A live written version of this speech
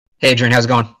Hey, Adrian, how's it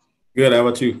going? Good. How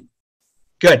about you?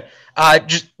 Good.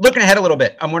 Just looking ahead a little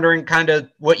bit, I'm wondering kind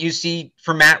of what you see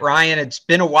from Matt Ryan. It's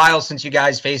been a while since you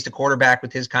guys faced a quarterback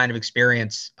with his kind of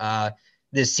experience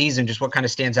this season. Just what kind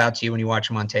of stands out to you when you watch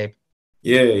him on tape?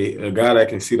 Yeah, a guy that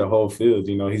can see the whole field.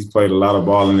 He's played a lot of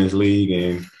ball in this league,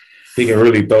 and he can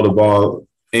really throw the ball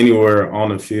anywhere on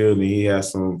the field. And he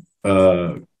has some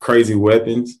crazy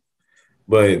weapons.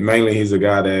 But mainly, he's a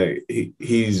guy that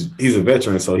he's a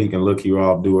veteran, so he can look you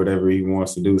off, do whatever he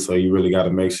wants to do. So you really got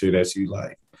to make sure that you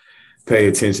like pay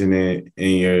attention in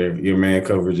your man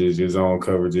coverages, your zone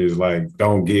coverages. Like,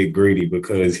 don't get greedy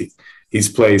because he's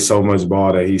played so much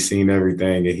ball that he's seen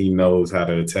everything and he knows how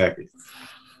to attack it.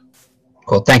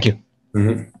 Cool. Thank you.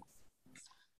 Mm-hmm.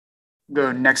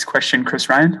 Go next question, Chris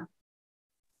Ryan.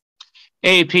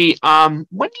 AP,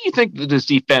 when do you think that this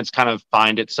defense kind of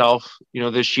find itself?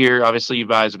 This year, obviously, you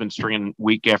guys have been stringing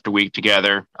week after week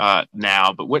together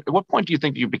now. But at what point do you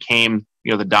think you became,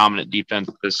 the dominant defense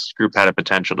this group had a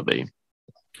potential to be?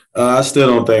 I still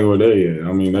don't think we're there yet.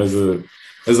 I mean, there's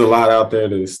a lot out there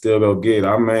to still go get.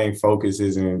 Our main focus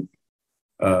isn't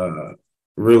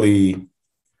really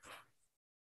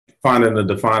finding the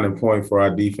defining point for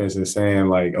our defense and saying,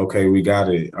 like, okay, we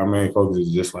got it. Our main focus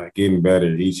is just, like, getting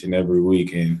better each and every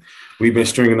week. And we've been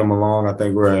stringing them along. I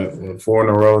think we're at 4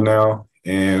 in a row now.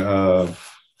 And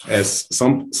at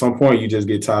some point, you just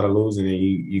get tired of losing, and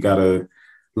you got to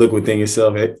look within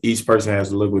yourself. Each person has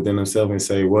to look within themselves and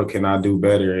say, what can I do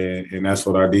better? And that's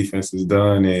what our defense has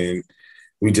done. And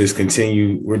we're just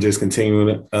continuing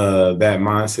that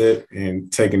mindset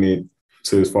and taking it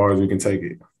to as far as we can take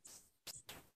it.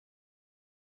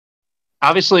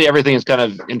 Obviously, everything is kind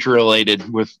of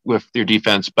interrelated with your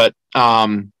defense, but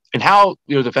and how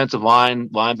your defensive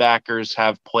linebackers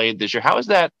have played this year, how has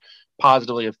that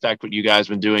positively affect what you guys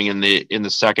have been doing in the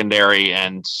secondary?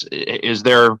 And is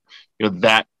there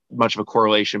that much of a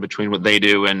correlation between what they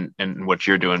do and what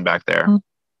you're doing back there?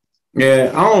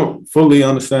 Yeah, I don't fully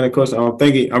understand the question.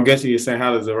 I'm guessing you're saying,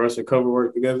 how does the rush and cover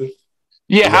work together?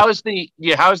 Yeah, how is the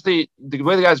way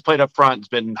the guys played up front has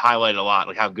been highlighted a lot,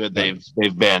 like how good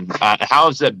they've been. How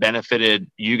has that benefited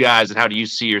you guys, and how do you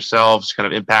see yourselves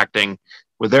kind of impacting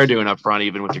what they're doing up front,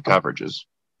 even with your coverages?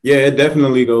 Yeah, it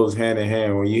definitely goes hand in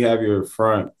hand. When you have your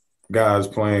front guys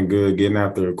playing good, getting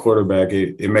after a quarterback,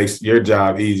 it makes your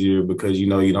job easier because you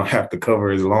don't have to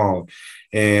cover as long.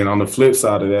 And on the flip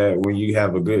side of that, when you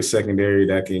have a good secondary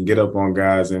that can get up on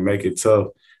guys and make it tough,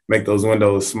 make those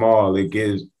windows small, it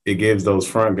gives those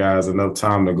front guys enough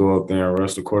time to go up there and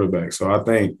rush the quarterback. So I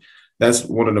think that's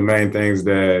one of the main things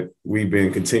that we've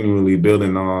been continually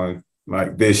building on,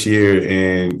 like, this year,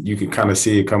 and you can kind of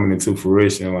see it coming into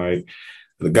fruition. Like,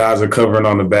 the guys are covering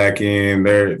on the back end,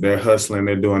 they're hustling,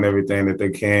 they're doing everything that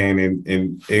they can,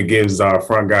 and it gives our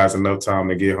front guys enough time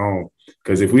to get home.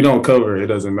 Because if we don't cover, it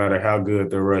doesn't matter how good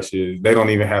their rush is. They don't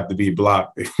even have to be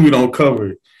blocked. If we don't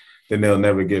cover, then they'll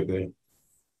never get there.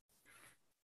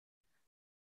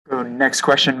 Next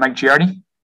question, Mike Giardi.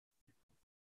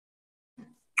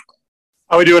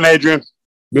 How we doing, Adrian?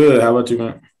 Good. How about you,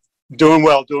 man? Doing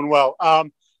well.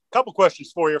 Couple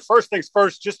questions for you. First things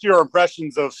first, just your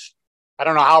impressions of, I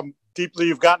don't know how deeply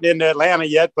you've gotten into Atlanta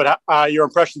yet, but your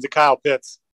impressions of Kyle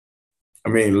Pitts. I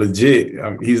mean, legit.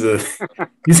 He's a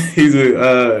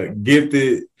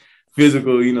gifted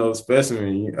physical,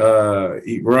 specimen.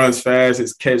 He runs fast.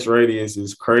 His catch radius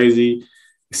is crazy.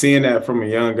 Seeing that from a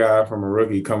young guy, from a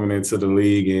rookie coming into the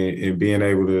league and being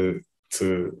able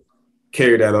to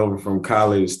carry that over from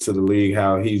college to the league,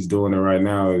 how he's doing it right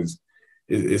now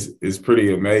is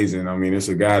pretty amazing. I mean, it's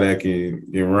a guy that can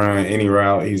run any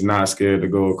route. He's not scared to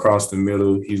go across the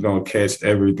middle. He's going to catch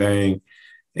everything.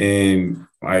 And,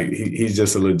 like, he's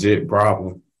just a legit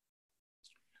problem.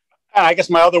 I guess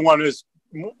my other one is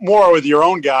more with your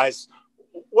own guys.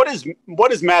 What is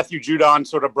Matthew Judon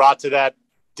sort of brought to that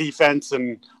defense?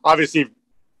 And obviously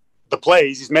the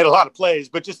plays, he's made a lot of plays,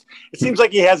 but just it seems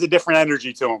like he has a different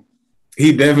energy to him.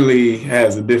 He definitely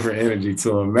has a different energy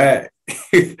to him. Matt,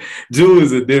 Drew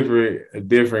is a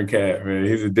different cat, man.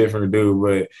 He's a different dude,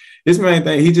 but his main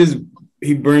thing,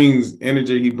 he brings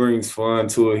energy, he brings fun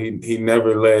to it. He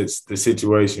never lets the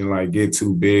situation like get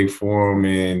too big for him,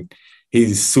 and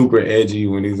he's super edgy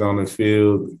when he's on the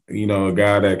field. A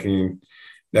guy that can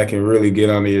really get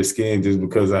under your skin just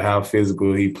because of how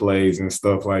physical he plays and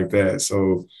stuff like that.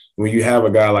 So when you have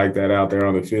a guy like that out there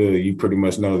on the field, you pretty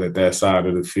much know that side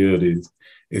of the field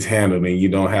is handled and you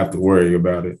don't have to worry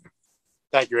about it.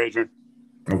 Thank you, Adrian.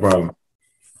 No problem.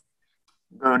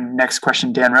 Next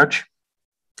question, Dan Roach.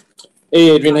 Hey,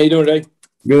 Adrian. How you doing today?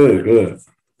 Good.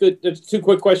 There's two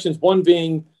quick questions. One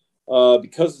being,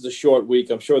 because it's a short week,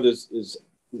 I'm sure this is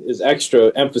is extra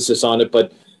emphasis on it,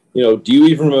 but do you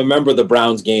even remember the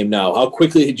Browns game now? How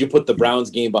quickly did you put the Browns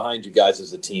game behind you guys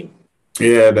as a team?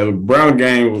 Yeah, the Browns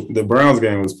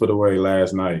game was put away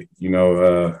last night.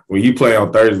 When you play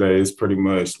on Thursday, it's pretty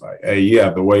much like, hey, you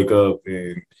have to wake up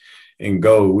and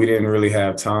go. We didn't really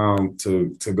have time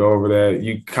to go over that.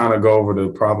 You kind of go over the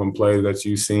problem plays that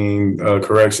you've seen,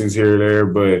 corrections here or there,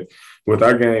 but with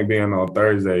our game being on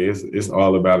Thursday, it's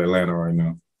all about Atlanta right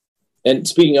now. And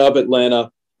speaking of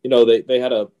Atlanta, they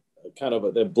had a kind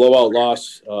of a blowout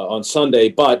loss on Sunday,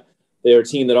 but they're a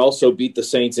team that also beat the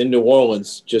Saints in New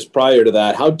Orleans just prior to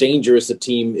that. How dangerous a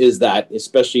team is that,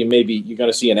 especially maybe you're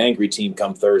going to see an angry team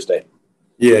come Thursday?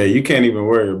 Yeah, you can't even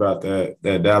worry about that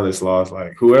Dallas loss.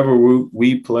 Like, whoever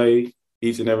we play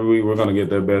each and every week, we're going to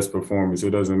get their best performance. It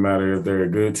doesn't matter if they're a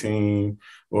good team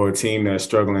or a team that's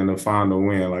struggling to find a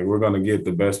win. Like, we're going to get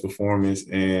the best performance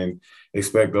and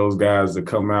expect those guys to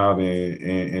come out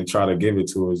and try to give it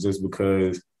to us, just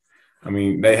because,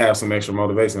 they have some extra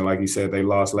motivation. Like you said, they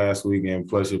lost last week, and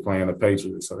plus you're playing the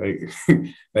Patriots. So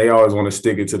they always want to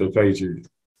stick it to the Patriots.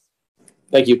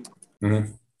 Thank you.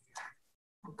 Mm-hmm.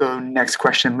 Go next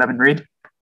question, Levin Reed.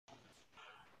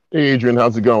 Hey, Adrian,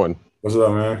 how's it going? What's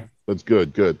up, man? That's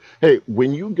good, good. Hey,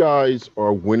 when you guys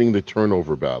are winning the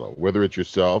turnover battle, whether it's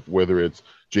yourself, whether it's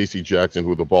J.C. Jackson,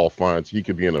 who the ball finds, he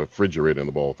could be in a refrigerator and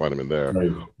the ball will find him in there,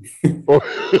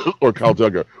 or Kyle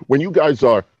Duggar. When you guys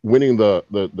are winning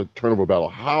the turnover battle,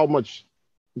 how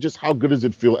good does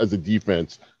it feel as a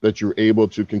defense that you're able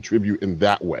to contribute in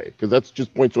that way? Because that's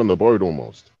just points on the board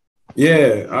almost.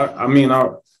 Yeah,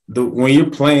 when you're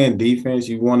playing defense,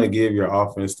 you want to give your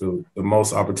offense the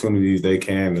most opportunities they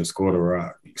can to score the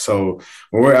rock. So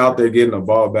when we're out there getting the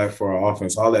ball back for our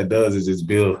offense, all that does is just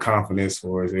build confidence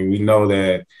for us. And we know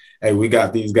that, hey, we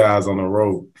got these guys on the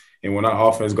rope. And when our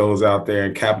offense goes out there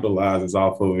and capitalizes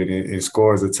off of it and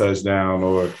scores a touchdown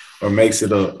or makes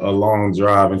it a long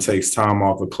drive and takes time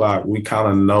off the clock, we kind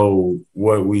of know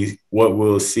what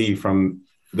we'll see from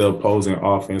the opposing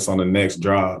offense on the next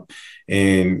drive.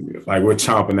 And, like, we're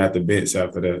chomping at the bits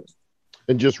after that.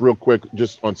 And just real quick,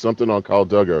 just on something on Kyle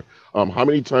Duggar, how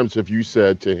many times have you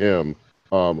said to him,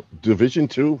 Division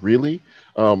II, really?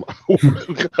 How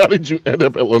did you end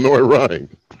up at Lenoir-Rhyne?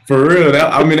 For real,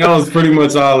 that was pretty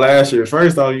much all last year.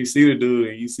 First off, you see the dude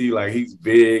and you see, like, he's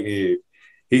big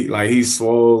and he's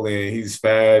swole and he's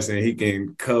fast and he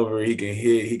can cover, he can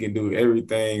hit, he can do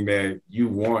everything that you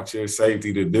want your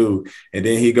safety to do. And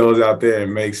then he goes out there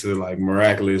and makes a, like,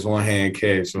 miraculous one-hand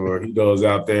catch, or he goes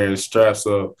out there and straps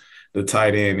up the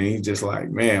tight end, and he's just like,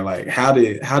 man, like, how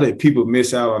did people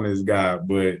miss out on this guy?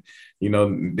 But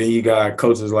then you got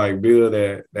coaches like Bill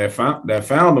that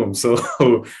found him.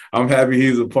 So I'm happy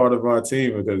he's a part of our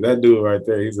team, because that dude right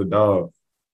there, he's a dog.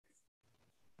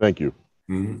 Thank you.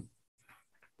 Mm-hmm.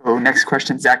 Oh, next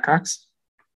question, Zach Cox.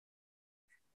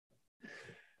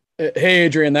 Hey,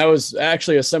 Adrian, that was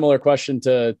actually a similar question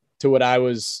to what I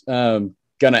was going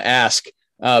to ask.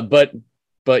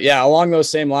 But yeah, along those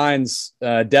same lines,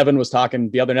 Devin was talking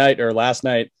the other night or last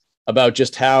night about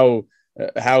just how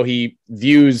he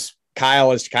views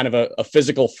Kyle as kind of a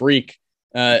physical freak.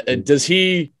 Does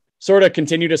he sort of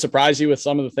continue to surprise you with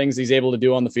some of the things he's able to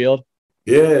do on the field?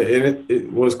 Yeah, and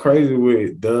it what's crazy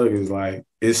with Doug is, like,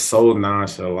 it's so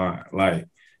nonchalant. Like,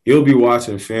 you'll be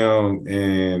watching film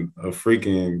and a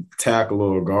freaking tackle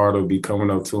or a guard will be coming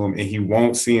up to him and he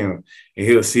won't see him, and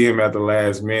he'll see him at the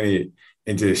last minute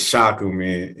and just shock them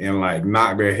and like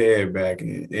knock their head back.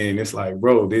 And it's like,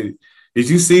 bro, did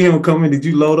you see him coming? Did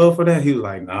you load up for that? He was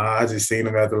like, nah, I just seen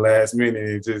him at the last minute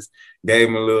and just gave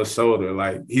him a little shoulder.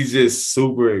 Like, he's just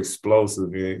super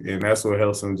explosive, and that's what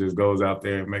helps him just goes out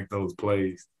there and make those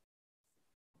plays.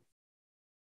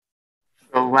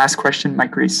 So last question,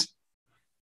 Mike Reese.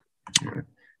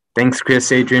 Thanks,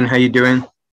 Chris. Adrian, how you doing?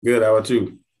 Good. How about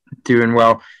you? Doing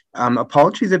well.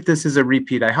 Apologies if this is a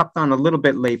repeat. I hopped on a little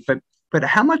bit late, but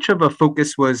how much of a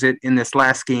focus was it in this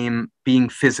last game being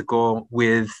physical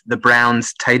with the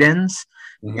Browns tight ends?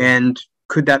 Mm-hmm. And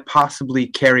could that possibly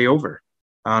carry over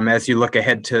as you look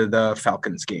ahead to the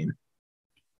Falcons game?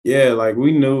 Yeah, like,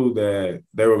 we knew that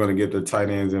they were going to get the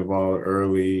tight ends involved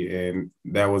early, and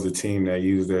that was a team that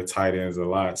used their tight ends a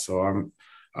lot. So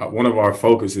one of our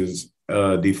focuses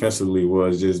defensively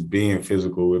was just being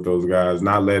physical with those guys,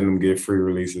 not letting them get free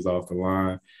releases off the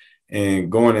line.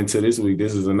 And going into this week,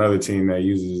 this is another team that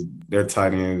uses their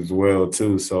tight ends well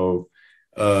too. So,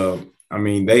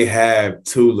 they have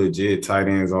two legit tight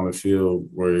ends on the field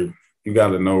where you got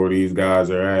to know where these guys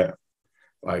are at,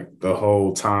 like, the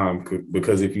whole time.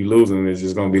 Because if you lose them, it's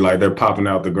just going to be like they're popping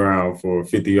out the ground for a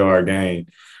 50-yard gain.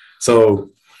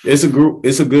 So it's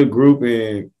a good group,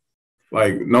 and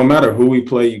like no matter who we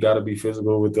play, you got to be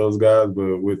physical with those guys.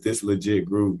 But with this legit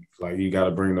group, like you got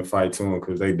to bring the fight to them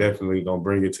because they definitely gonna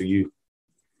bring it to you.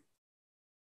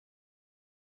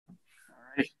 All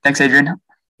right. Thanks, Adrian.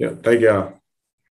 Yeah, thank y'all.